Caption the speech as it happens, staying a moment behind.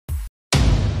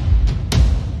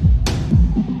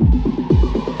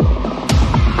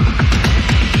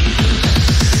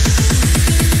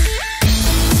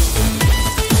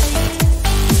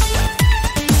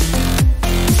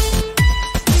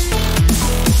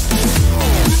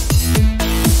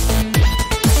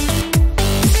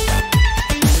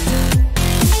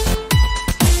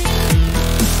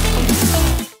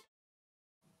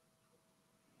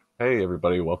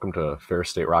everybody. Welcome to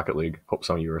Ferris State Rocket League. Hope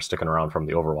some of you are sticking around from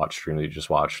the Overwatch stream that you just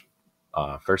watched.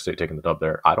 Ferris State taking the dub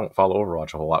there. I don't follow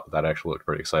Overwatch a whole lot, but that actually looked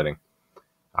pretty exciting.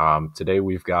 Today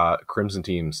we've got Crimson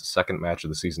Team's second match of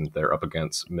the season. They're up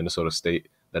against Minnesota State.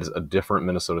 That is a different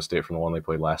Minnesota State from the one they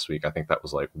played last week. I think that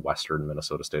was like Western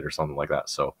Minnesota State or something like that.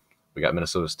 So we got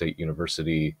Minnesota State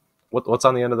University. What's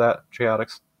on the end of that,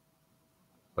 Chaotix?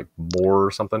 Like Moore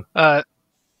or something?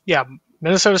 Yeah,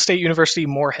 Minnesota State University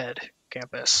Moorhead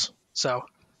campus. So,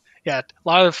 yeah, a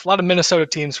lot of Minnesota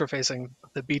teams were facing.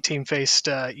 The B team faced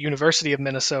University of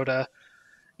Minnesota,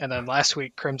 and then last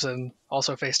week Crimson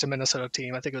also faced a Minnesota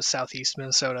team. I think it was Southeast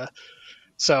Minnesota.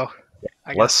 So,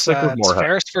 I Let's guess stick with it's Moorhead.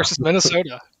 Ferris versus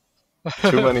Minnesota.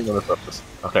 Too many Minnesotas.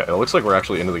 Okay, it looks like we're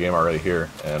actually into the game already here,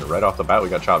 and right off the bat we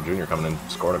got Chop Jr. coming in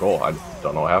scoring a goal. I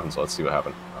don't know what happened, so let's see what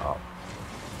happened.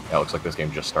 Yeah, it looks like this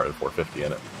game just started 450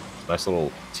 in it. Nice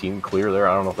little team clear there.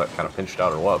 I don't know if that kind of pinched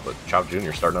out or what, but Chop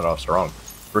Jr. starting it off strong.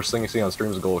 First thing you see on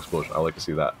stream is a goal explosion. I like to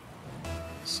see that.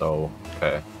 So,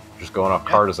 okay. Just going off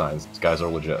car designs. These guys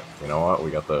are legit. You know what?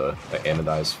 We got the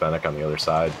anodized Fennec on the other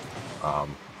side.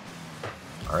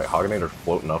 Alright, Hoganator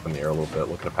floating up in the air a little bit,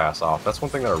 looking to pass off. That's one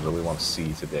thing that I really want to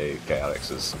see today,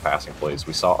 Chaotix, is some passing plays.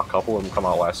 We saw a couple of them come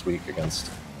out last week against...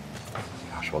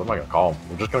 Gosh, what am I going to call them?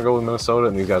 We're just going to go with Minnesota,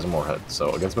 and these guys are Moorhead.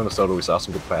 So against Minnesota, we saw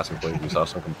some good passing plays, we saw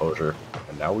some composure,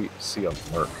 and now we see a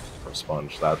Merc from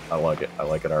Sponge. I like it. I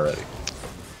like it already.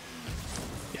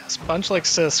 Yeah, Sponge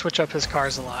likes to switch up his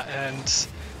cars a lot, and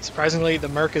surprisingly, the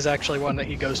Merc is actually one that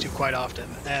he goes to quite often,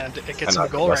 and it gets him a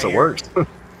goal right here. It works.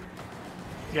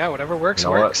 Yeah, whatever works, you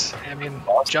know works. What? I mean,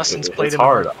 Justin's played it's in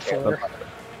hard. before.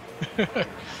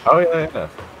 Oh, yeah.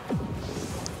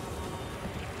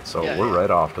 So Yeah, we're right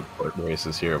off to the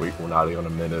races here. We're not even a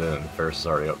minute in, and Ferris is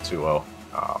already up 2-0.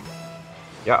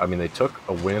 Yeah, I mean, they took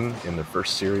a win in their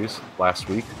first series last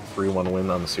week, 3-1 win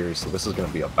on the series, so this is going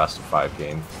to be a best-of-5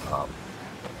 game.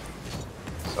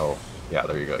 So, yeah,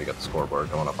 there you go. You got the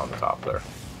scoreboard going up on the top there.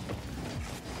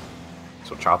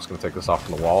 So Chop's going to take this off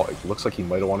from the wall. It looks like he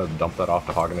might have wanted to dump that off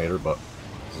to Hoganator, but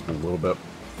this is a little bit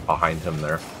behind him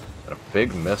there. And a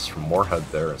big miss from Moorhead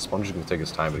there, and Sponge is going to take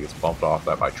his time, but he gets bumped off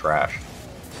that by Trash.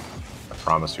 I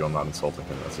promise you I'm not insulting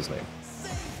him, that's his name.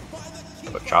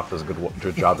 But Chop does a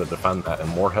good job to defend that, and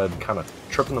Moorhead kind of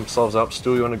tripping themselves up.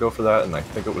 Stewie went to go for that, and I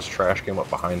think it was Trash came up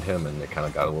behind him, and they kind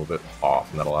of got a little bit off,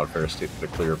 and that allowed Ferris to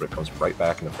clear, but it comes right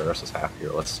back into Ferris's half here.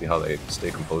 Let's see how they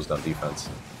stay composed on defense.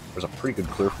 There's a pretty good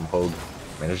clear from Hogue.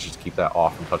 Manages to keep that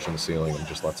off from touching the ceiling and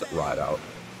just lets it ride out.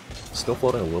 Still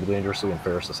floating a little dangerously in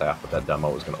Ferris' half, but that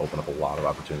demo is going to open up a lot of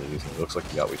opportunities, and it looks like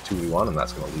we got 2v1, and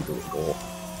that's going to lead to a goal.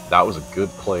 That was a good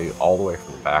play all the way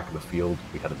from the back of the field.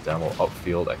 We had a demo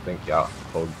upfield. I think, yeah,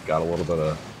 Hogue got a little bit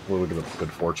of good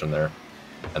fortune there.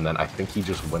 And then I think he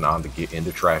just went on to get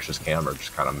into Trash's camera,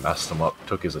 just kind of messed him up,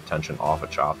 took his attention off of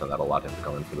Chop, and that allowed him to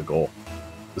come in for the goal.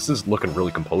 This is looking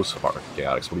really composed so far,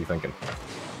 Chaotix. What are you thinking?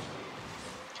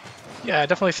 Yeah, I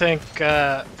definitely think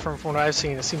from what I've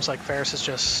seen, it seems like Ferris is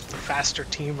just a faster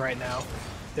team right now.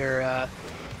 They're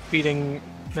beating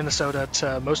Minnesota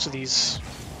to most of these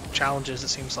challenges, it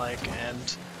seems like,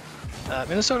 and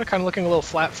Minnesota kind of looking a little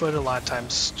flat-footed a lot of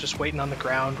times, just waiting on the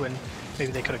ground when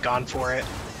maybe they could have gone for it.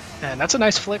 And that's a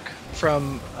nice flick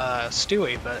from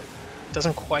Stewie, but it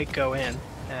doesn't quite go in.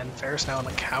 And Ferris now on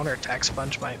the counter-attack.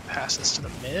 Sponge might pass this to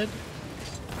the mid.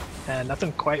 And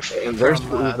nothing quite from there's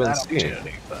what we've been that seeing.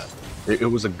 opportunity, but... It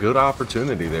was a good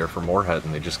opportunity there for Moorhead,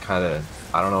 and they just kind of,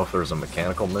 I don't know if there was a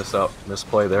mechanical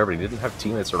misplay there, but he didn't have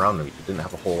teammates around him. He didn't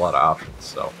have a whole lot of options,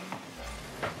 so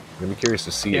I'm going to be curious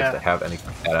to see if they have any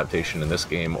adaptation in this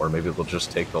game, or maybe they'll just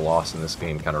take the loss in this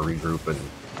game, kind of regroup and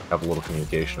have a little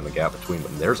communication in the gap between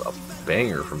them. There's a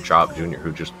banger from Chop Jr.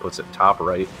 who just puts it top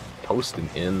right, posting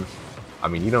in. I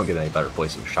mean, you don't get any better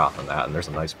place of a shot than that, and there's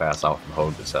a nice pass out from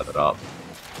Hogue to set it up.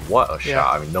 What a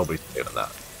shot. I mean, nobody's getting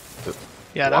that.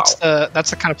 Yeah, wow. That's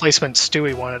the kind of placement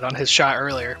Stewie wanted on his shot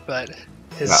earlier, but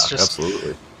his just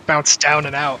absolutely bounced down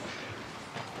and out.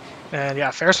 And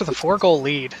yeah, Ferris with a 4-goal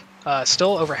lead,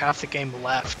 still over half the game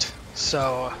left,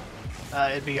 so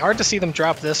it'd be hard to see them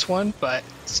drop this one, but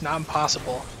it's not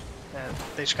impossible. And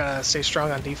they just gotta stay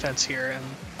strong on defense here, and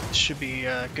this should be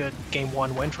a good game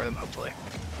 1 win for them, hopefully.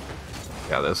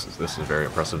 Yeah, this is very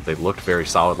impressive. They looked very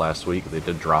solid last week. They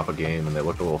did drop a game, and they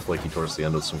looked a little flaky towards the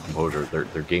end with some composure.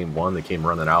 Their game 1, they came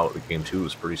running out. Game 2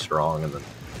 was pretty strong, and then,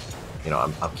 you know,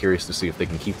 I'm curious to see if they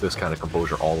can keep this kind of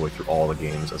composure all the way through all the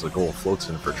games. As a goal floats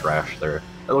in for Trash there,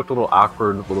 it looked a little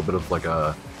awkward, a little bit of like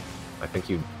a. I think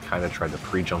he kind of tried to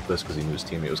pre-jump this because he knew his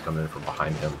teammate was coming in from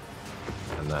behind him.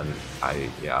 And then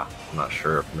I'm not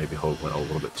sure if maybe Hogue went a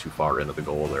little bit too far into the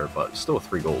goal there, but still a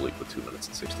 3-goal lead with 2 minutes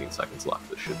and 16 seconds left.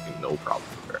 This should be no problem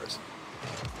for Ferris.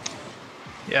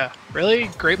 Yeah, really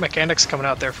great mechanics coming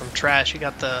out there from Trash. He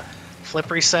got the flip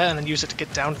reset and then use it to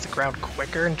get down to the ground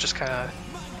quicker and just kind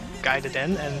of guide it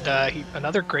in. And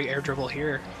another great air dribble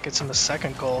here gets him a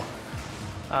second goal.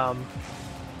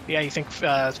 Yeah, you think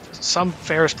some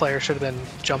Ferris player should have been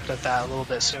jumping at that a little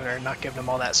bit sooner, not giving him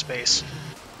all that space.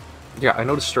 Yeah, I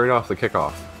noticed straight off the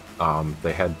kickoff,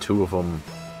 they had two of them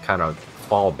kind of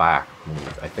fall back.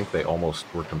 I think they almost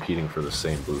were competing for the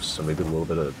same boost, so maybe a little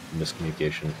bit of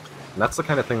miscommunication. And that's the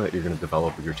kind of thing that you're going to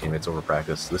develop with your teammates over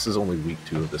practice. This is only week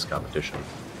 2 of this competition.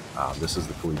 This is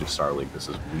the Collegiate Star League. This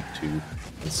is week 2.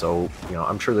 And so, you know,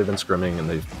 I'm sure they've been scrimming and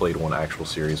they've played one actual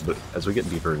series, but as we get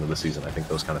deeper into the season, I think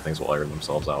those kind of things will iron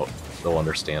themselves out. They'll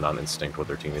understand on instinct what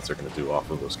their teammates are going to do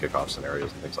off of those kickoff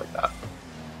scenarios and things like that.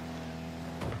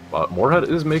 But Moorhead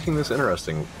is making this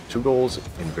interesting. 2 goals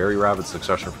in very rapid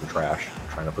succession from Trash,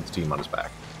 trying to put the team on his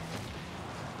back.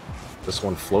 This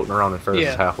one floating around in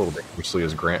Ferris' half a little bit, dangerously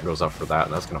as Grant goes up for that,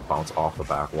 and that's going to bounce off the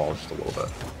back wall just a little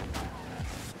bit.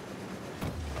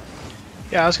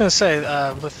 Yeah, I was going to say,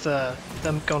 with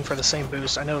them going for the same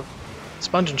boost, I know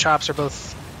Sponge and Chops are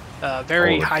both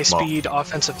very high-speed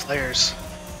offensive players.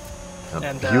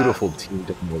 And beautiful team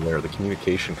demo there, the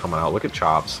communication coming out. Look at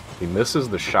Chops. He misses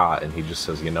the shot, and he just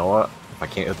says, you know what? If I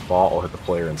can't hit the ball, I'll hit the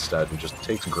player instead, and just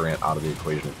takes Grant out of the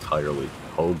equation entirely.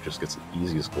 Hogue just gets the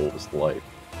easiest goal of his life.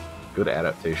 Good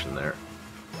adaptation there.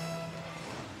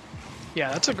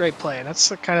 Yeah, that's a great play, and that's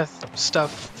the kind of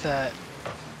stuff that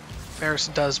Ferris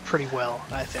does pretty well,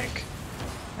 I think.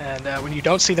 And when you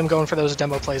don't see them going for those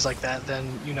demo plays like that,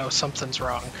 then you know something's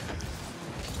wrong.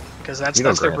 Because that's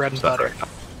their bread and butter. Right,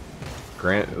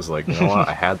 Grant was like, you know what,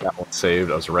 I had that one saved,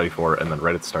 I was ready for it, and then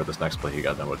right at the start of this next play, he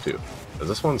got demo too. Because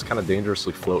this one's kind of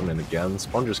dangerously floating in again.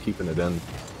 Sponge is keeping it in.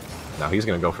 Now he's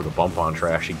going to go for the bump on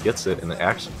Trash. He gets it, and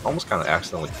it almost kind of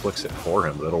accidentally flicks it for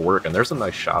him, but it'll work. And there's a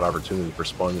nice shot opportunity for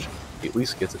Sponge. He at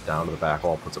least gets it down to the back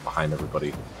wall, puts it behind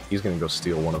everybody. He's going to go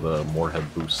steal one of the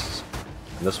Moorhead boosts.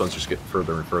 And this one's just getting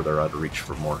further and further out of reach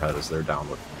for Moorhead as they're down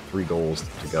with 3 goals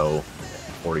to go.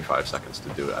 45 seconds to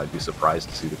do it. I'd be surprised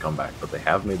to see the comeback, but they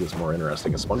have made this more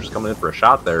interesting. Sponge is coming in for a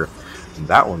shot there, and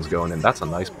that one's going in. That's a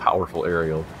nice, powerful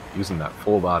aerial, using that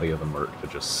full body of the Merc to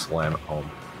just slam it home.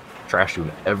 Trash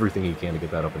doing everything he can to get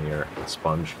that up in the air. And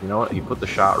Sponge, you know what? He put the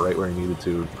shot right where he needed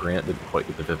to. Grant didn't quite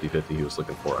get the 50-50 he was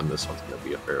looking for, and this one's going to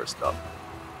be a Ferris dub.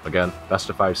 Again, best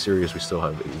of 5 series. We still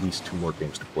have at least 2 more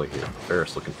games to play here.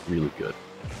 Ferris looking really good.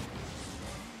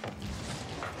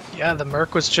 Yeah, the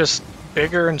Merc was just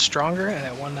bigger and stronger, and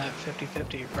it won that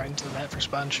 50-50 right into the net for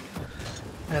Sponge.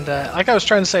 And like I was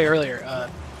trying to say earlier,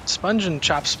 Sponge and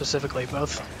Chop specifically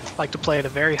both like to play at a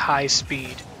very high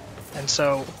speed. And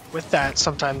so with that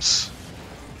sometimes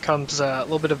comes a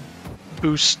little bit of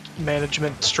boost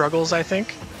management struggles, I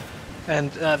think.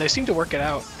 And they seem to work it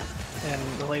out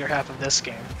in the later half of this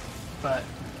game. But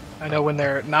I know when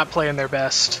they're not playing their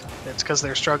best, it's because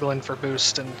they're struggling for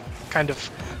boost and kind of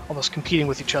almost competing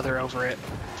with each other over it.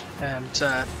 And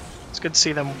it's good to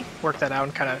see them work that out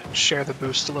and kind of share the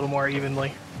boost a little more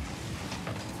evenly.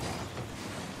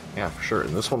 Yeah, for sure.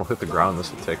 And this one will hit the ground.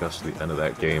 This will take us to the end of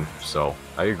that game. So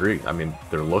I agree. I mean,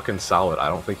 they're looking solid. I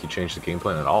don't think you changed the game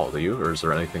plan at all, do you? Or is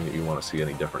there anything that you want to see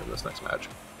any different in this next match?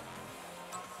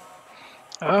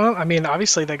 I mean,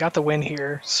 obviously they got the win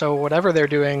here, so whatever they're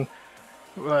doing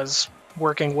was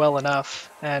working well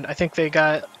enough. And I think they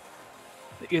got,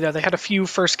 they had a few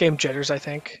first game jitters, I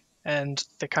think, and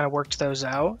they kind of worked those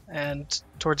out. And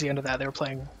towards the end of that, they were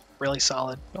playing really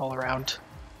solid all around.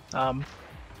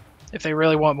 If they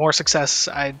really want more success,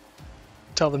 I'd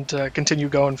tell them to continue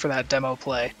going for that demo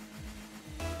play.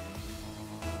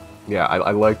 Yeah,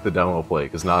 I like the demo play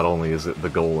because not only is it the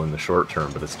goal in the short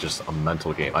term, but it's just a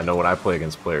mental game. I know when I play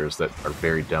against players that are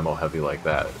very demo heavy like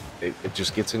that, it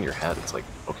just gets in your head. It's like,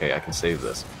 okay, I can save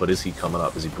this, but is he coming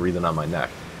up? Is he breathing on my neck?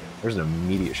 There's an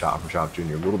immediate shot from Chop Jr.,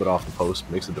 a little bit off the post,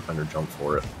 makes the defender jump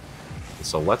for it. And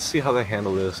so let's see how they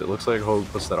handle this. It looks like Hogue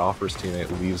puts that off for his teammate,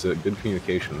 leaves it. Good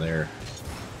communication there.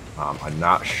 I'm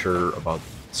not sure about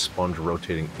Sponge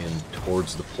rotating in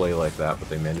towards the play like that, but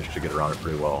they managed to get around it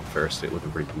pretty well. Ferris State looking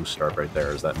pretty boost start right there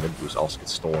as that mid boost also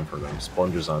gets stolen from them.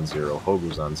 Sponge is on 0, Hogue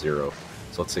was on 0.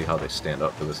 So let's see how they stand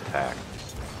up to this attack.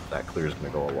 That clear is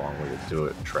going to go a long way to do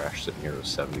it. Trash sitting here with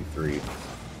 73.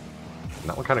 And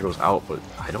that one kind of goes out, but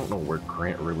I don't know where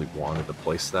Grant really wanted to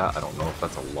place that. I don't know if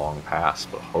that's a long pass,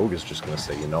 but Hogue is just going to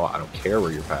say, you know what, I don't care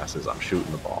where your pass is, I'm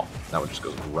shooting the ball. And that one just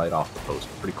goes right off the post,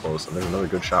 pretty close. And there's another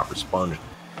good shot for Sponge.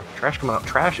 Trash coming out.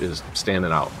 Trash is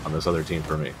standing out on this other team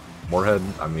for me. Moorhead,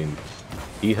 I mean,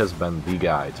 he has been the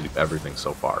guy to do everything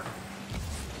so far.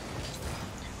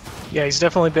 Yeah, he's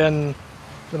definitely been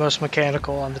the most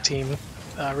mechanical on the team.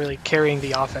 really carrying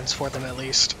the offense for them at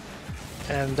least.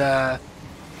 And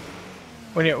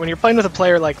when you're playing with a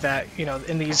player like that, you know,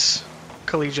 in these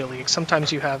collegiate leagues,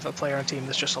 sometimes you have a player on team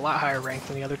that's just a lot higher ranked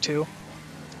than the other two.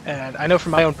 And I know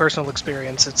from my own personal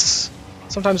experience, it's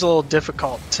sometimes a little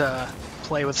difficult to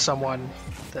play with someone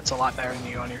that's a lot better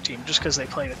than you on your team, just because they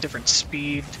play at a different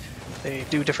speed, they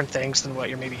do different things than what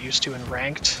you're maybe used to in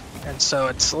ranked, and so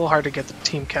it's a little hard to get the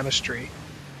team chemistry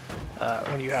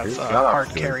when you have a hard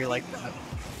carry like that.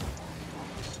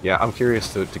 Yeah, I'm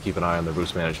curious to keep an eye on their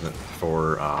boost management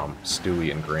for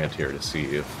Stewie and Grant here to see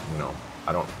if, you know,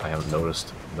 I haven't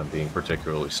noticed them being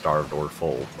particularly starved or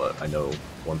full, but I know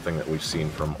one thing that we've seen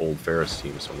from old Ferris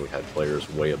teams when we had players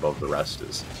way above the rest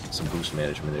is some boost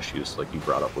management issues like you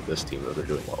brought up with this team that they're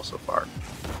doing well so far.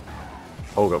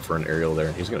 Hogue up for an aerial there,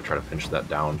 and he's going to try to pinch that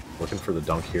down. Looking for the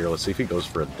dunk here. Let's see if he goes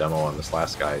for a demo on this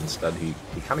last guy. Instead, he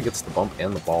kind of gets the bump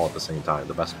and the ball at the same time.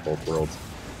 The best of both worlds.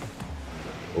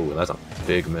 Oh, and that's a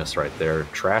big miss right there.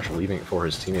 Trash leaving it for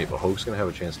his teammate, but Hogue's going to have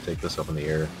a chance to take this up in the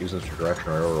air. Using his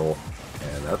directional arrow roll.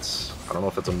 And that's, I don't know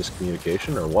if it's a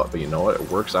miscommunication or what, but you know what?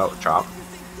 It works out. Chop,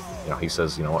 you know, he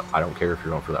says, you know what? I don't care if you're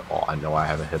going for that ball. I know I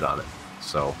have a hit on it.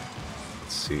 So,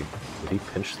 let's see. Did he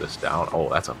pinch this down? Oh,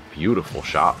 that's a beautiful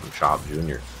shot from Chop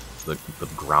Jr. The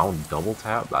ground double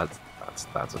tap, that's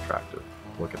attractive.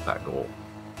 Look at that goal.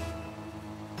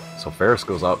 So Ferris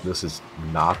goes up. This is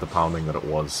not the pounding that it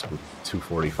was with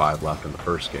 2:45 left in the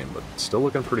first game, but still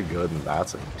looking pretty good, and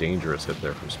that's a dangerous hit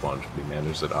there from Sponge. But he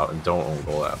manages it out, and don't own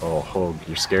goal that. Oh, Hogue,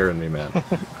 you're scaring me, man. I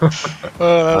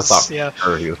thought for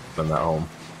sure he was putting that home.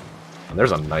 And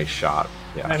there's a nice shot.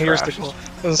 Yeah, and here's the goal.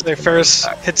 I was gonna say, Ferris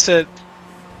hits it.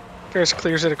 Ferris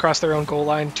clears it across their own goal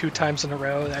line 2 times in a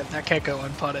row. That can't go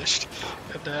unpunished.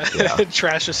 And,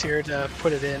 Trash is here to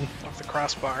put it in off the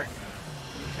crossbar.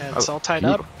 And it's all tied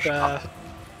up. I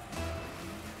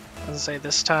was gonna say,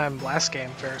 this time last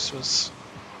game Ferris was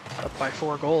up by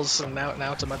 4 goals, and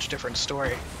now it's a much different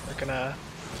story. They're gonna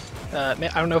I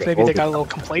don't know if maybe they got a little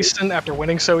complacent after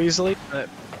winning so easily, but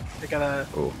they gotta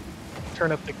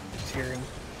turn up the pace here and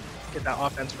get that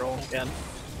offense rolling again.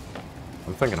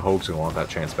 I'm thinking Hogue's gonna want that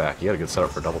chance back. He had a good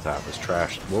setup for double tap. His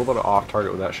Trash, a little bit of off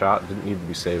target with that shot. Didn't need to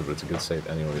be saved, but it's a good save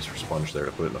anyways for Sponge there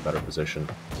to put it in a better position.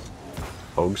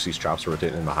 Hogue sees Chops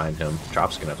rotating in behind him.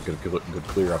 Chops gonna have a good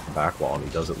clear off the back wall, and he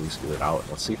does at least get it out.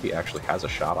 Let's see if he actually has a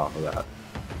shot off of that.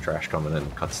 Trash coming in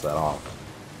and cuts that off.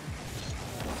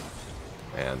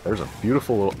 And there's a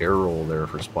beautiful little air roll there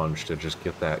for Sponge to just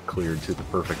get that cleared to the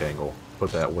perfect angle.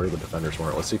 Put that where the defenders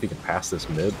weren't. Let's see if he can pass this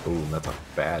mid. Boom, that's a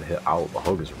bad hit out. But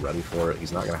Hogue is ready for it.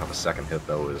 He's not going to have a second hit,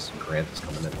 though, as Grant is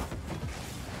coming in.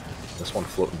 This one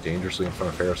floating dangerously in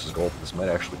front of Ferris's goal. This might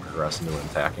actually progress into an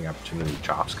attacking opportunity.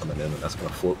 Chops coming in, and that's going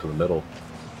to float to the middle.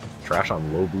 Trash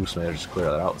on low boost manages to clear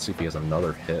that out. Let's see if he has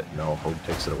another hit. No, Hogue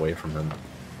takes it away from him.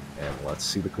 And let's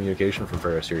see the communication from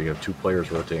Ferris here. You have 2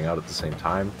 players rotating out at the same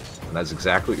time, and that's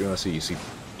exactly what you're going to see. You see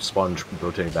Sponge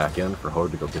rotating back in for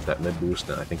Hogue to go get that mid boost,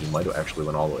 and I think he might have actually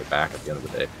went all the way back at the end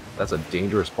of the day. That's a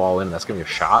dangerous ball in. That's going to be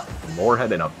a shot from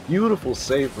Moorhead, and a beautiful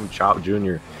save from Chop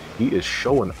Jr. He is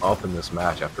showing up in this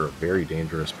match after a very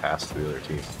dangerous pass to the other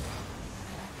team.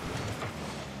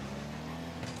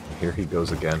 And here he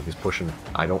goes again. He's pushing.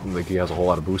 I don't think he has a whole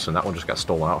lot of boost, and that one just got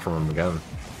stolen out from him again.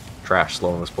 Trash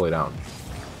slowing this play down.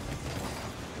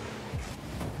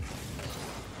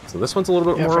 So this one's a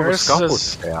little bit more Ferris of a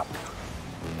scuffle.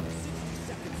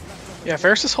 Yeah,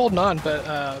 Ferris is holding on,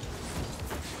 but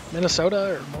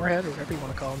Minnesota or Moorhead or whatever you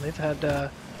want to call them, they've had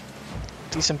a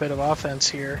decent bit of offense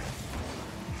here,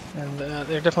 and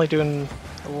they're definitely doing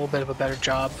a little bit of a better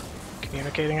job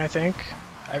communicating. I think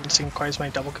I haven't seen quite as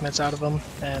many double commits out of them,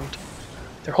 and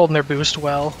they're holding their boost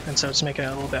well, and so it's making it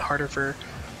a little bit harder for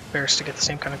Ferris to get the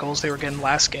same kind of goals they were getting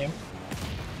last game.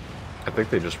 I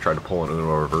think they just tried to pull an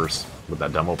Uno reverse with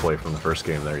that demo play from the first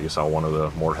game there. You saw one of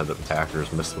the Moorhead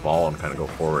attackers miss the ball and kind of go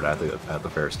forward at the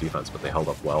Ferris defense, but they held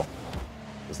up well.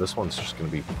 Because this one's just going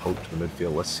to be poked to the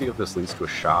midfield. Let's see if this leads to a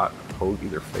shot. Hogue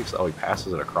either fakes it, oh, he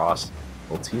passes it across.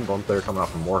 Little team bump there coming out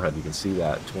from Moorhead. You can see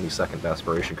that 20-second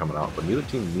desperation coming out, but neither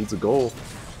team needs a goal.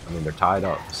 I mean, they're tied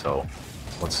up, so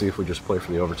let's see if we just play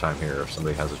for the overtime here, if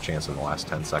somebody has a chance in the last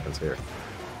 10 seconds here.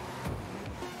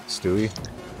 Stewie.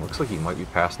 Looks like he might be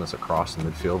passing this across the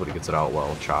midfield, but he gets it out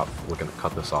well. Chop looking to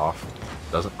cut this off.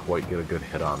 Doesn't quite get a good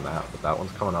hit on that, but that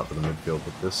one's coming out to the midfield,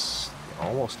 but this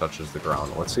almost touches the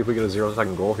ground. Let's see if we get a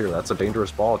 0-second goal here. That's a dangerous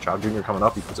ball. Chop Jr. coming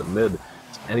up. He puts it mid. Is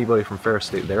anybody from Ferris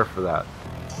State there for that?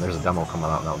 And there's a demo coming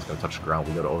out, and that one's going to touch the ground.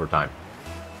 We go to overtime.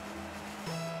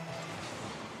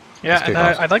 Yeah, and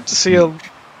I'd like to see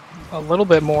a little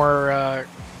bit more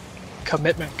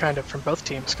commitment kind of from both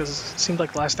teams, because it seemed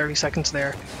like the last 30 seconds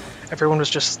there, everyone was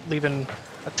just leaving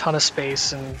a ton of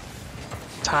space and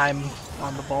time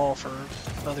on the ball for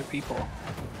other people.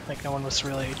 Like no one was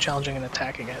really challenging and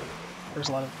attacking it. There was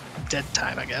a lot of dead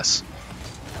time, I guess.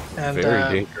 And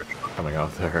Very dangerous coming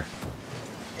out there.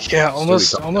 yeah,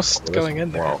 almost going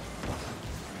in there. Wow.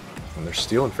 And they're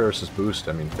stealing Ferris's boost.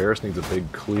 I mean, Ferris needs a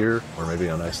big clear or maybe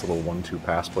a nice little 1-2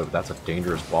 pass play, but that's a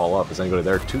dangerous ball up. Is anybody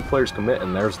there? 2 players commit,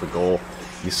 and there's the goal.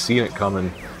 You see it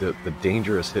coming, the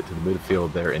dangerous hit to the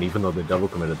midfield there, and even though they double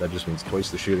committed, that just means twice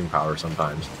the shooting power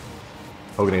sometimes.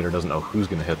 Hoganator doesn't know who's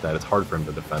going to hit that. It's hard for him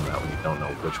to defend that when you don't know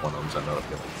which one of them's going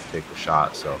to take the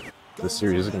shot. So this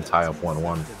series is going to tie up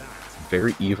 1-1.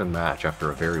 Very even match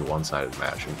after a very one-sided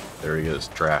match. And there he is,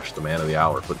 Trash, the man of the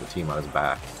hour, putting the team on his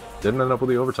back. Didn't end up with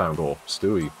the overtime goal.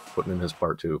 Stewie putting in his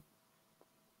part too.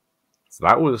 So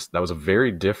that was a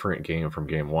very different game from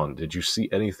game 1. Did you see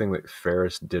anything that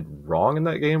Ferris did wrong in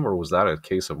that game, or was that a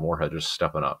case of Moorhead just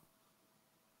stepping up?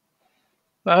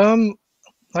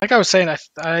 Like I was saying,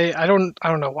 I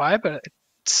don't know why, but it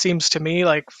seems to me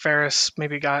like Ferris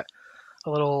maybe got a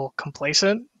little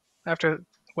complacent after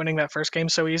winning that first game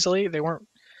so easily. They weren't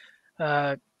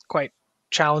quite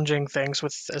challenging things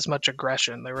with as much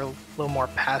aggression. They were a little more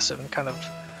passive and kind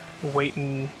of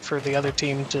waiting for the other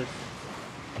team to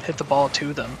hit the ball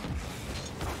to them.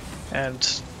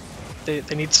 And they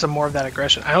need some more of that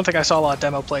aggression. I don't think I saw a lot of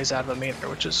demo plays out of them either,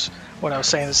 which is what I was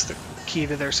saying is the key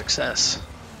to their success.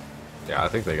 Yeah, I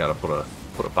think they got to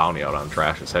put a bounty out on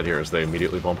Trash's head here as they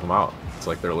immediately bump him out. It's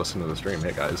like they're listening to the stream.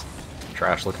 Hey guys,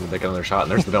 Trash looking to make another shot,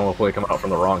 and there's the demo play coming out from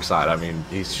the wrong side. I mean,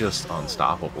 he's just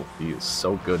unstoppable. He is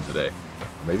so good today.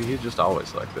 Maybe he's just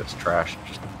always like this. Trash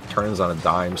just turns on a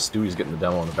dime. Stewie's getting the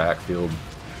demo in the backfield,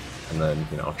 and then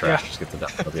Trash just gets the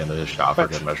demo at the end of his shot for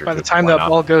good measure. By the time that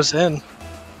ball goes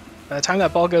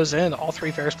in, all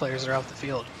 3 Ferris players are out the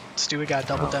field. Stewie got a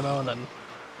double demo, and then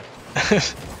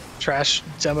Trash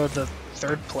demoed the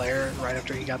 3rd player right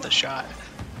after he got the shot.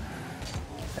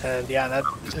 And yeah,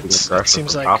 it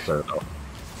seems like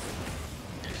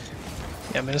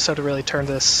Minnesota really turned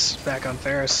this back on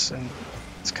Ferris, and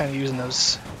it's kind of using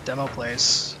those demo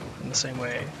plays in the same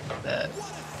way that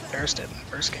Ferris did in the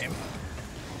first game.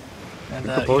 And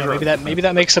maybe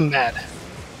that makes him mad.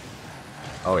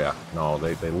 Oh yeah, no,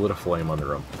 they lit a flame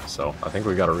under him. So I think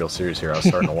we got a real series here. I was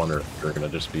starting to wonder if they're going to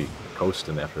just be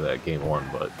coasting after that game 1,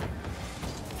 but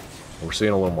we're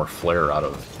seeing a little more flair out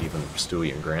of even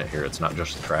Stewie and Grant here. It's not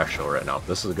just the Trash show right now.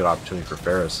 This is a good opportunity for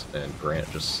Ferris, and Grant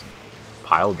just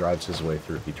pile drives his way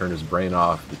through. He turned his brain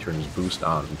off, he turned his boost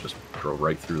on, and just drove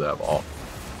right through that ball.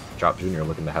 Chop Jr.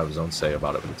 looking to have his own say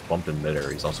about it, but it's bumped in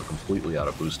midair. He's also completely out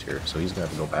of boost here, so he's going to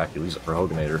have to go back. He leaves it for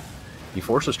Hoganator. He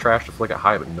forces Trash to flick it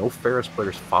high, but no Ferris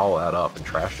players follow that up, and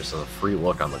Trash just has a free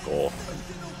look on the goal. And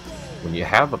when you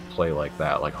have a play like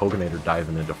that, like Hoganator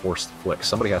diving in to force the flick,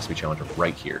 somebody has to be challenging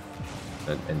right here.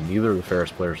 And neither of the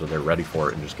Ferris players are there ready for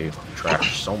it, and just gave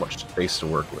Trash so much space to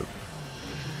work with.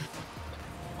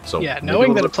 So yeah,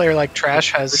 knowing that a player like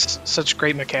Trash has such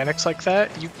great mechanics like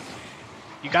that, you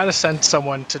got to send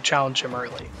someone to challenge him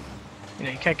early.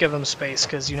 You can't give him space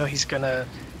because he's gonna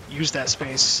use that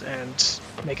space and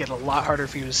make it a lot harder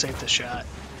for you to save the shot.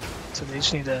 So they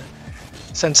just need to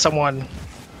send someone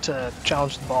to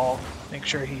challenge the ball, make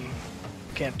sure he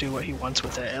can't do what he wants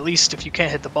with it. At least if you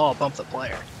can't hit the ball, bump the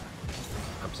player.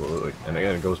 Absolutely. And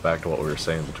again, it goes back to what we were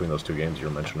saying between those 2 games. You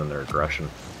were mentioning their aggression.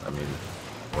 I mean,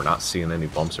 we're not seeing any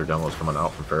bumps or demos coming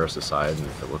out from Ferris' side, and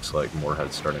it looks like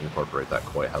Moorhead's starting to incorporate that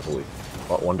quite heavily.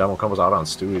 But one demo comes out on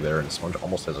Stewie there, and Sponge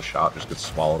almost has a shot, just gets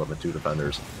swallowed up by 2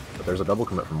 defenders. But there's a double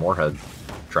commit from Moorhead.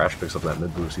 Trash picks up that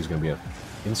mid boost. He's going to be an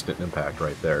instant impact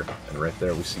right there. And right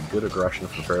there, we see good aggression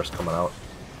from Ferris coming out.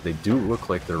 They do look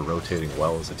like they're rotating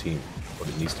well as a team, but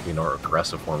it needs to be more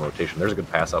aggressive form rotation. There's a good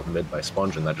pass out mid by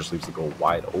Sponge, and that just leaves the goal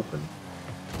wide open.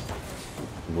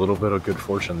 A little bit of good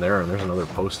fortune there, and there's another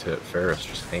post hit. Ferris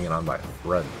just hanging on by a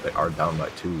thread. They are down by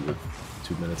 2 with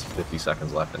 2 minutes and 50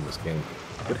 seconds left in this game.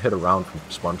 Good hit around from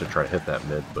Sponge to try to hit that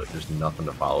mid, but there's nothing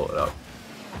to follow it up.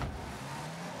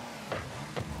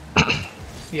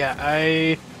 Yeah,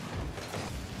 I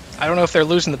don't know if they're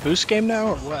losing the boost game now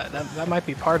or what. That might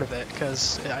be part of it,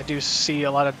 because I do see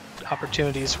a lot of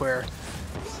opportunities where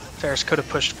Ferris could have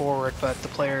pushed forward, but the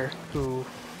player who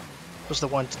was the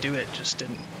one to do it just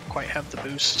didn't quite have the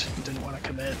boost and didn't want to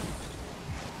commit.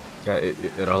 Yeah,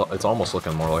 it's almost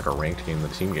looking more like a ranked game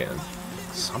than a team game.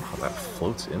 Somehow that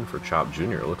floats in for Chop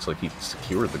Jr. It looks like he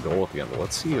secured the goal at the end. But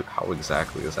let's see how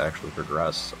exactly this actually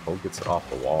progresses. Ho gets it off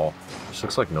the wall. Just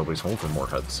looks like nobody's home for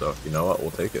Moorhead, so you know what?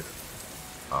 We'll take it.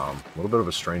 A little bit of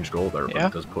a strange goal there, but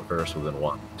it does put Ferris within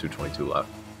 1. 2:22 left.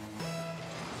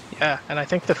 Yeah, and I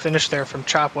think the finish there from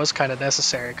Chop was kind of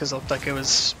necessary because it looked like it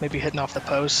was maybe hitting off the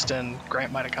post, and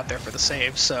Grant might have got there for the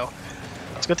save. So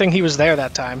it's a good thing he was there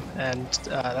that time, and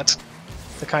that's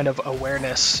the kind of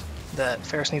awareness that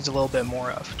Ferris needs a little bit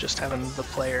more of, just having the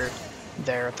player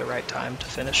there at the right time to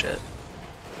finish it.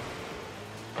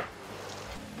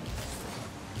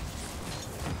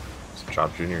 So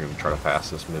Chop Jr. going to try to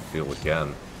pass this midfield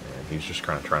again. He's just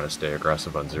kind of trying to stay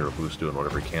aggressive on zero boost, doing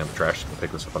whatever he can. Trash can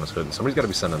pick this up on his hood, and somebody's got to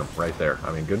be sending him right there.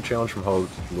 I mean, good challenge from Hogue.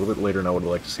 A little bit later than I would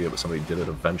like to see it, but somebody did it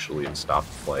eventually and stopped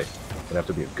the play. Gonna have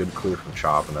to be a good clear from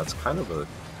Chop, and that's kind of a...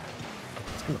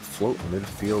 It's gonna float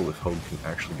midfield if Hogue can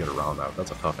actually get around that.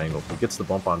 That's a tough angle. If he gets the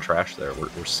bump on Trash there,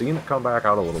 we're seeing it come back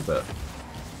out a little bit.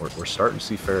 We're starting to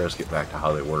see Ferris get back to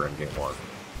how they were in game one.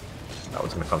 That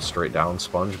one's going to come straight down.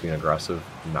 Sponge being aggressive.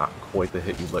 Not quite the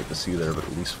hit you'd like to see there, but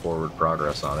at least forward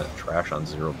progress on it. Trash on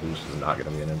zero boost is not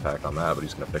going to be an impact on that, but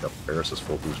he's going to pick up Ferris's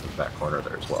full boost in the back corner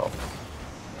there as well.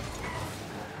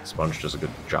 Sponge does a good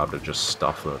job to just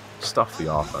stuff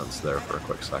the offense there for a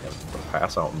quick second. But a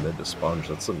pass out mid to Sponge,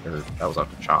 that was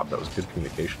out to Chop. That was good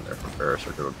communication there from Ferris,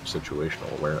 or good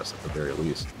situational awareness at the very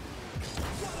least.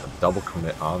 A double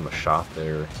commit on the shot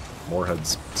there.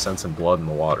 Moorhead's sensing blood in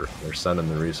the water. They're sending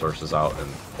the resources out, and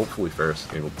hopefully Ferris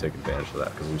is able to take advantage of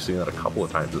that, because we've seen that a couple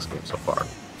of times this game so far.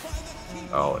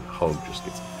 Oh, and Hogue just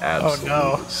gets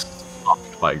absolutely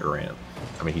stopped by Grant.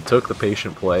 I mean, he took the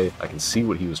patient play. I can see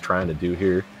what he was trying to do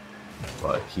here,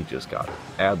 but he just got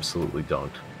absolutely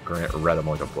dunked. Grant read him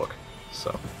like a book.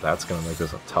 So that's going to make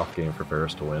this a tough game for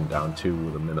Ferris to win. Down 2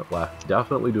 with a minute left.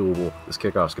 Definitely doable. This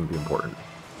kickoff's going to be important.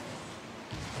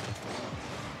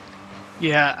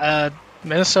 Yeah,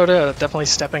 Minnesota definitely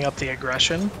stepping up the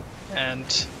aggression,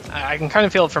 and I can kind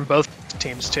of feel it from both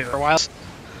teams too. For a while,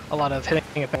 a lot of hitting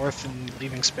it north and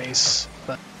leaving space,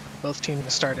 but both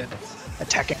teams started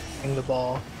attacking the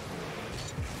ball,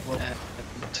 and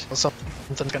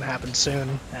something's going to happen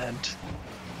soon, and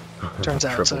turns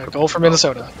out it's a goal for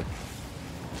Minnesota.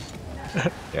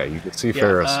 Yeah, you can see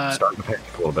Ferris starting to panic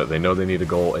a little bit. They know they need a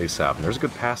goal ASAP, and there's a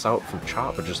good pass out from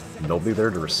Chop, but just nobody there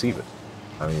to receive it.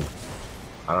 I mean,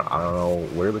 I don't know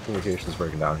where the communication is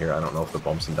breaking down here. I don't know if the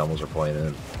bumps and demos are playing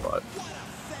in, but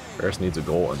Ferris needs a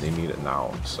goal, and they need it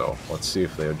now. So let's see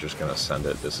if they're just going to send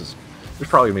it. There's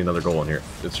probably going to be another goal in here.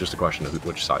 It's just a question of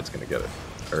which side's going to get it.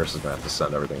 Ferris is going to have to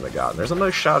send everything they got. And there's a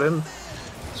nice shot in.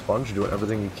 Sponge doing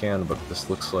everything he can, but this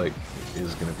looks like it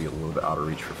is going to be a little bit out of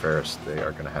reach for Ferris. They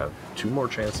are going to have 2 more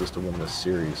chances to win this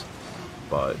series,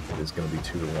 but it is going to be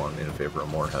 2-1 in favor of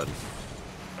Moorhead.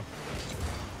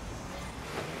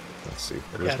 Let's see.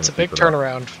 Yeah, it's a big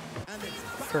turnaround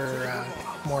for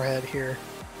Moorhead here.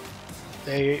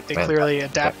 They clearly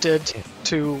adapted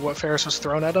to what Ferris was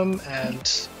thrown at them,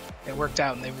 and it worked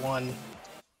out, and they've won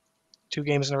 2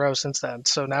 games in a row since then.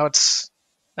 So now it's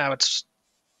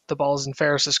the ball's in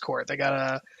Ferris's court. They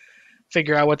gotta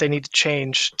figure out what they need to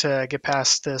change to get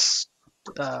past this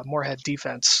Moorhead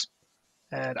defense.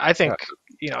 And I think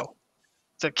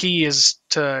the key is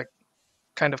to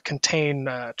kind of contain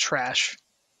Trash,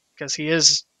 because he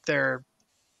is their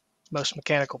most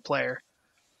mechanical player,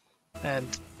 and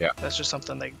that's just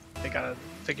something they gotta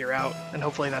figure out, and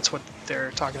hopefully that's what they're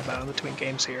talking about in between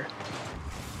games here.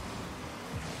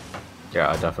 Yeah,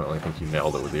 I definitely think you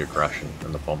nailed it with the aggression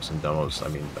and the bumps and demos. I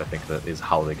mean, I think that is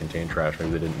how they contain Trash.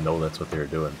 Maybe they didn't know that's what they were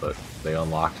doing, but they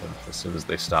unlocked him as soon as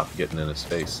they stopped getting in his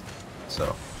face.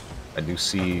 So I do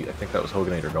see, I think that was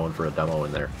Hogannator going for a demo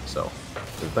in there. So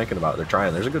they're thinking about it, they're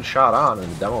trying. There's a good shot on and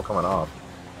the demo coming off.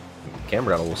 The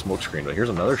camera got a little smoke screen, but here's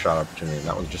another shot opportunity, and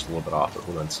that one's just a little bit off. It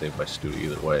would have been saved by Stu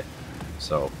either way.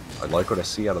 So I like what I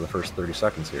see out of the first 30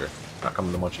 seconds here. Not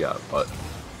coming to much yet, but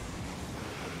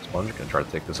Sponge can try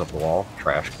to take this up the wall.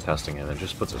 Trash contesting it, and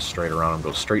just puts it straight around him,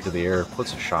 goes straight to the air,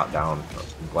 puts a shot down.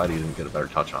 I'm glad he didn't get a better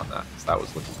touch on that, because that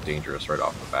was looking dangerous right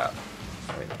off the bat.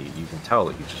 I mean, you can tell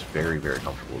that he's just very, very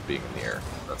comfortable with being in the air.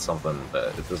 That's something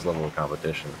that, at this level of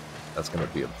competition, that's going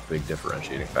to be a big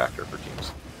differentiating factor for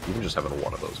teams. Even just having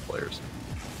one of those players.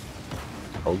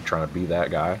 Hogue trying to be that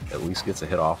guy, at least gets a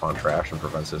hit off on Trash and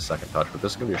prevents his second touch. But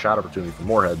this is going to be a shot opportunity for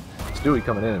Moorhead. Stewie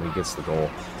coming in and he gets the goal.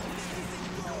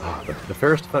 The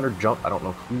Ferris defender jumped. I don't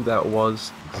know who that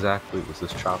was exactly. Was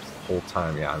this Chops the whole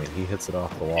time? Yeah, I mean, he hits it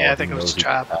off the wall. Yeah, I think it was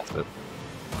Chop. It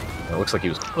looks like he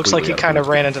was. Looks like he kind of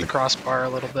ran into the crossbar a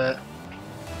little bit.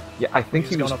 Yeah, I think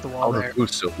he was going up the wall there.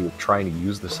 Boost, so he was trying to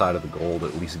use the side of the goal to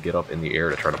at least get up in the air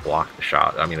to try to block the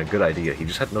shot. I mean, a good idea. He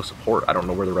just had no support. I don't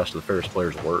know where the rest of the Ferris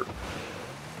players were.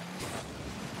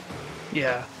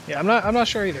 Yeah, I'm not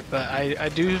sure either, but I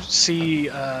do see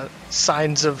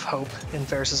signs of hope in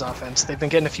Ferris's offense. They've been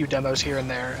getting a few demos here and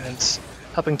there, and it's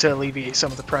helping to alleviate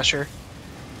some of the pressure.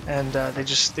 and they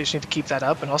just need to keep that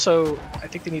up. And also, I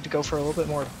think they need to go for a little bit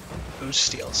more boost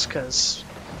steals because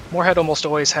Moorhead almost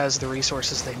always has the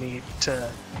resources they need to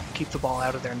keep the ball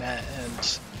out of their net,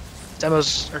 and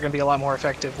demos are going to be a lot more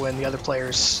effective when the other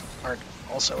players aren't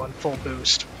also on full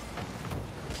boost.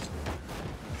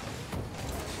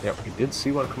 Yep, we did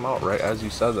see one come out right as you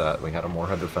said that. We had a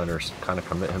Moorhead defender kind of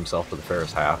commit himself to the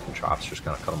Ferris half, and Chops just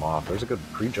kind of cut him off. There's a good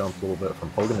pre-jump a little bit from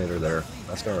Poganator there.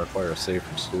 That's going to require a save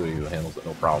from Stewie, who handles it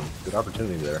no problem. Good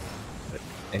opportunity there.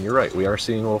 And you're right, we are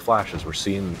seeing little flashes. We're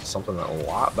seeing something a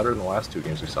lot better than the last two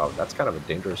games we saw. That's kind of a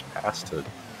dangerous pass to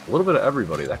a little bit of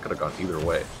everybody. That could have gone either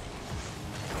way.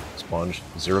 Sponge,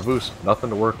 0 boost, nothing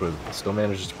to work with. Still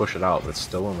manages to push it out, but it's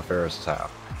still in the Ferris'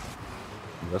 half.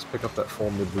 He does pick up that full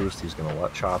mid boost. He's going to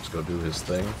let Chops go do his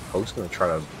thing. Poke's going to try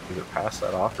to either pass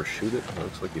that off or shoot it. It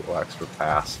looks like he elects for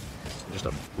pass. Just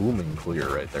a booming clear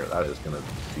right there. That is going to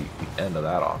be the end of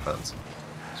that offense.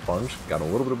 Sponge got a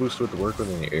little bit of boost to it to work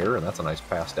with in the air, and that's a nice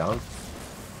pass down.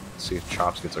 Let's see if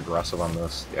Chops gets aggressive on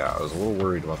this. Yeah, I was a little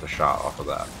worried about the shot off of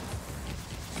that.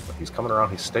 But he's coming around.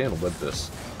 He's staying with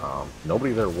this.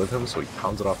 Nobody there with him, so he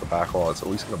pounds it off the back wall. It's at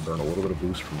least going to burn a little bit of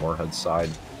boost from Moorhead's side.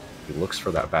 He looks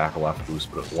for that back left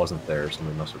boost, but it wasn't there.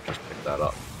 Somebody must have just picked that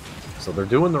up. So they're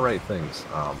doing the right things.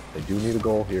 They do need a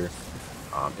goal here.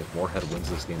 If Moorhead wins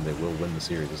this game, they will win the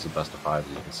series. This is best of 5,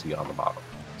 as you can see on the bottom.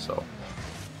 So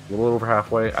a little over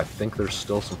halfway. I think there's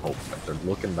still some hope. They're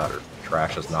looking better.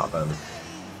 Trash has not been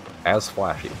as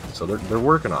flashy. So they're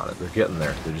working on it. They're getting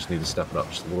there. They just need to step it up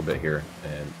just a little bit here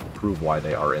and prove why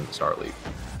they are in the Star League.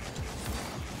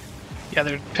 Yeah,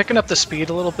 they're picking up the speed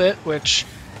a little bit, which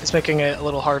is making it a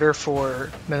little harder for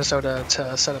Minnesota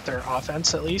to set up their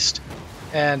offense, at least.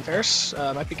 And Ferris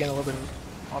might be getting a little bit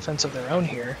of offense of their own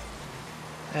here.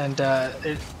 And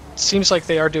it seems like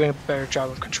they are doing a better job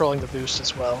of controlling the boost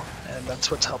as well, and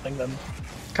that's what's helping them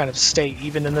kind of stay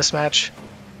even in this match.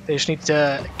 They just need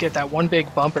to get that one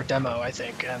big bump or demo, I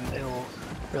think, and it'll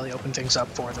really open things up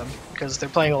for them, because they're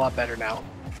playing a lot better now.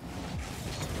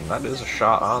 And that is a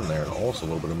shot on there, and also a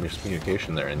little bit of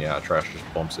miscommunication there, and yeah, Trash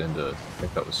just bumps into, I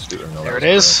think that was Stu. No, there it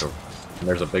is! And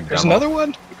there's a big There's demo. another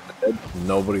one?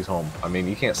 Nobody's home. I mean,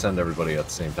 you can't send everybody at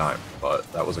the same time, but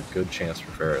that was a good chance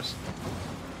for Ferris.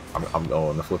 I'm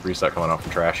going the flip reset coming out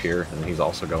from Trash here, and he's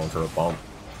also going for a bump.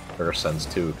 Ferris sends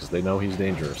 2 because they know he's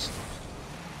dangerous.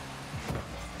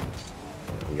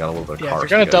 We got a little bit of yeah, if you're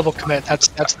gonna double commit, that's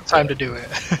the time to do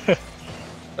it.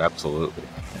 Absolutely.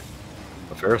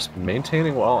 But Ferris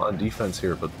maintaining well on defense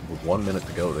here, but with 1 minute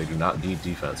to go, they do not need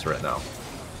defense right now.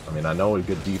 I mean, I know a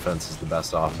good defense is the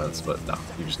best offense, but no,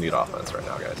 you just need offense right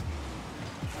now, guys.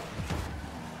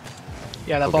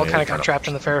 Yeah, that ball kind of got trapped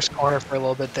in the Ferris corner for a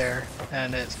little bit there,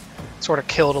 and it sort of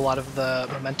killed a lot of the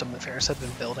momentum that Ferris had been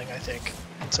building, I think.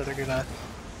 And so they're going to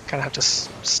kind of have to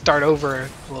start over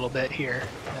a little bit here,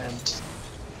 and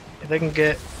if they can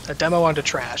get a demo onto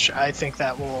Trash, I think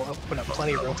that will open up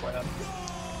plenty of room for them.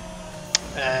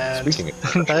 And Speaking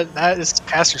of that is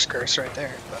Caster's curse right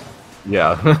there. But,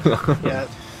 yeah. yeah.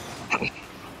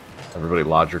 Everybody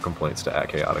lodge your complaints to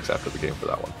 @Chaotix after the game for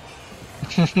that one.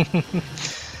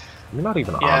 You're not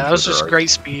even on Yeah, that was Twitter, just great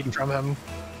speed from him.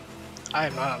 I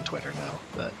am not on Twitter now,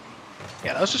 but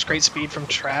yeah, that was just great speed from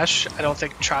Trash. I don't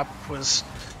think Chop was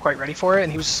quite ready for it,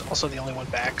 and he was also the only one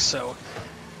back, so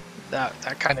that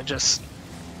kind of just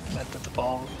meant that the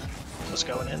ball was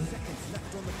going in.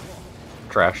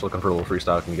 Trash looking for a little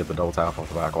freestyle. Can you get the double tap off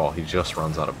the back wall? He just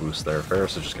runs out of boost there.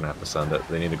 Ferris is just going to have to send it.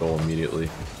 They need a goal immediately.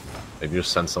 If you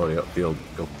just send somebody upfield,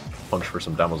 go punch for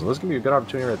some demos. And this is going to be a good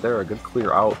opportunity right there. A good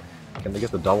clear out. Can they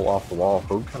get the double off the wall?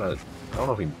 Hogue kind of, I don't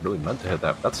know if he really meant to hit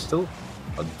that, but that's still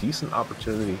a decent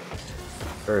opportunity.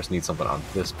 Ferris needs something on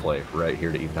this play right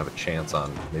here to even have a chance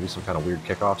on maybe some kind of weird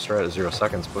kickoff strat at 0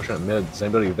 seconds, pushing it mid. Is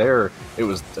anybody there? It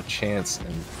was a chance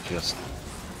and just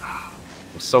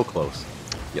it was so close,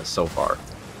 yet so far.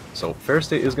 So Ferris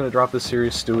State is going to drop this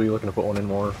series. Stewie looking to put one in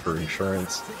more for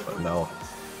insurance, but no.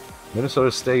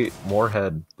 Minnesota State,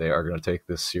 Moorhead, they are going to take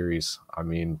this series. I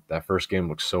mean, that first game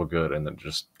looked so good and then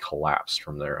just collapsed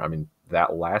from there. I mean,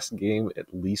 that last game, at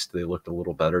least they looked a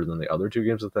little better than the other 2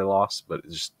 games that they lost, but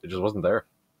it just wasn't there.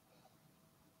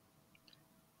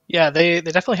 Yeah, they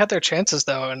definitely had their chances,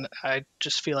 though, and I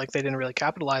just feel like they didn't really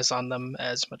capitalize on them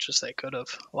as much as they could have.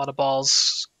 A lot of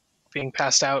balls being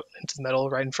passed out into the middle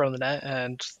right in front of the net,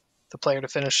 and the player to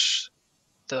finish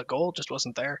the goal just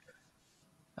wasn't there.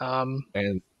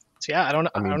 And So yeah, I don't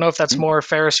I mean, know if that's more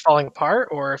Ferris falling apart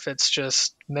or if it's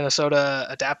just Minnesota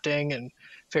adapting and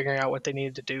figuring out what they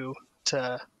needed to do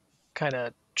to kind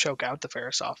of choke out the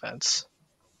Ferris offense.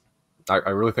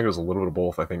 I really think it was a little bit of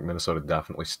both. I think Minnesota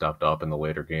definitely stepped up in the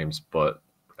later games, but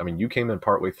I mean, you came in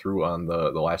partway through on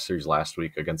the last series last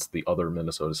week against the other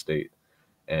Minnesota State,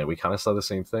 and we kind of saw the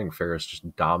same thing. Ferris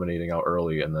just dominating out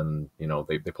early, and then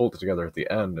they pulled it together at the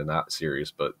end in that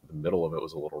series, but the middle of it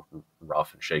was a little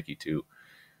rough and shaky too.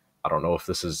 I don't know if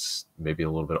this is maybe a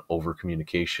little bit of over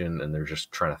communication and they're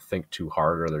just trying to think too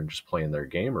hard or they're just playing their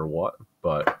game or what.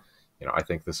 But I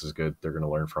think this is good. They're going to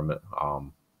learn from it.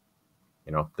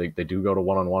 They do go to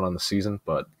one-on-one on the season,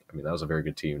 but I mean, that was a very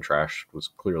good team. Trash was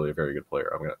clearly a very good player.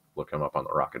 I'm going to look him up on the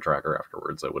Rocket Tracker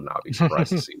afterwards. I would not be surprised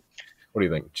to see. What do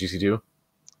you think? GC2?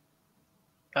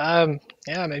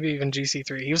 Yeah, maybe even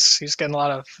GC3. He was getting a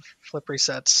lot of flip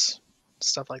resets,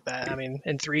 stuff like that. I mean,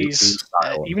 in He threes, was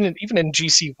styling. even in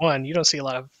GC1, you don't see a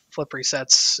lot of flip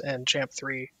resets in Champ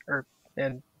 3 or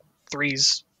in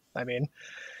threes. I mean,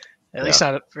 at Yeah. least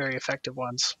not very effective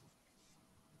ones.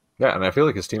 Yeah, and I feel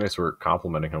like his teammates were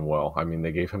complimenting him well. I mean,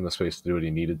 they gave him the space to do what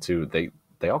he needed to.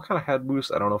 They all kind of had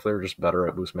boost. I don't know if they were just better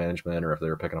at boost management or if they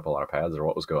were picking up a lot of pads or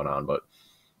what was going on, but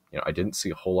I didn't see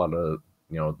a whole lot of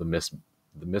the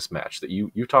mismatch that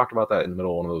you talked about that in the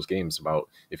middle of one of those games about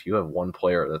if you have one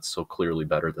player that's so clearly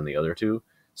better than the other two,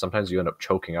 sometimes you end up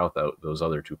choking out those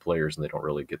other two players and they don't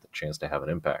really get the chance to have an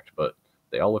impact. But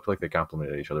they all looked like they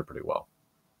complemented each other pretty well.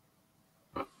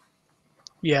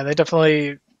 Yeah, they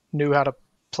definitely knew how to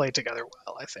play together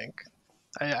well, I think.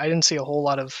 I didn't see a whole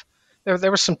lot of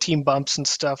there were some team bumps and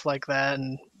stuff like that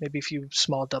and maybe a few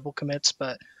small double commits,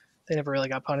 but they never really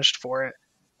got punished for it.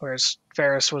 Whereas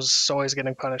Ferris was always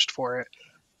getting punished for it.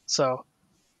 So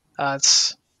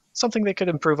it's something they could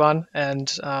improve on,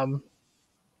 and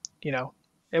you know,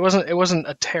 it wasn't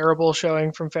a terrible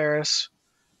showing from Ferris,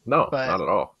 No, but not at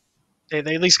all. they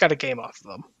at least got a game off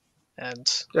of them,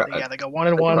 and Yeah, yeah, they go 1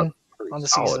 and they got a 1 pretty on the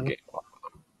solid season. game.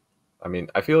 I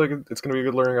mean, I feel like it's going to be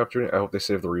a good learning opportunity. I hope they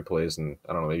save the replays, and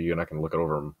I don't know, maybe you and I can look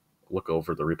over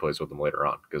the replays with them later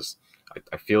on because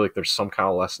I feel like there's some kind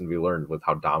of lesson to be learned with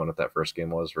how dominant that first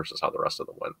game was versus how the rest of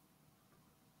them went.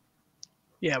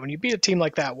 Yeah, when you beat a team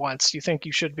like that once, you think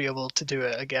you should be able to do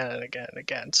it again and again and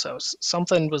again. So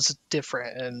something was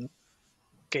different in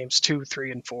games 2,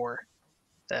 3, and 4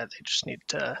 that they just need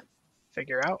to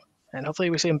figure out. And hopefully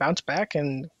we see them bounce back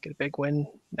and get a big win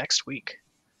next week.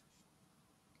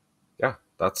 Yeah,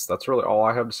 that's really all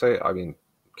I have to say. I mean,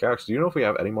 Cax, do you know if we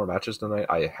have any more matches tonight?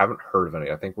 I haven't heard of any.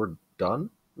 I think we're done,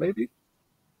 maybe?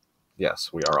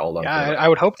 Yes, we are all done Yeah, for the night. I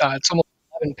would hope not. It's almost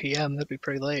 11 p.m. That'd be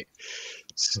pretty late.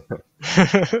 So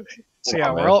Hold yeah,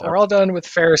 on, we're man. all done with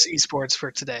Ferris Esports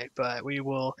for today, but we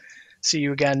will see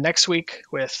you again next week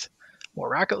with more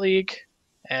Rocket League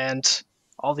and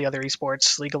all the other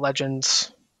esports, League of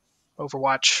Legends,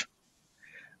 Overwatch,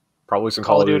 Probably some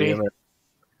Call Call of of Duty in Duty.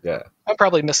 there. Yeah. I'm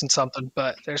probably missing something,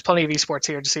 but there's plenty of esports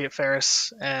here to see at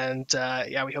Ferris, and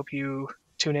yeah, we hope you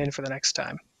tune in for the next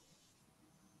time.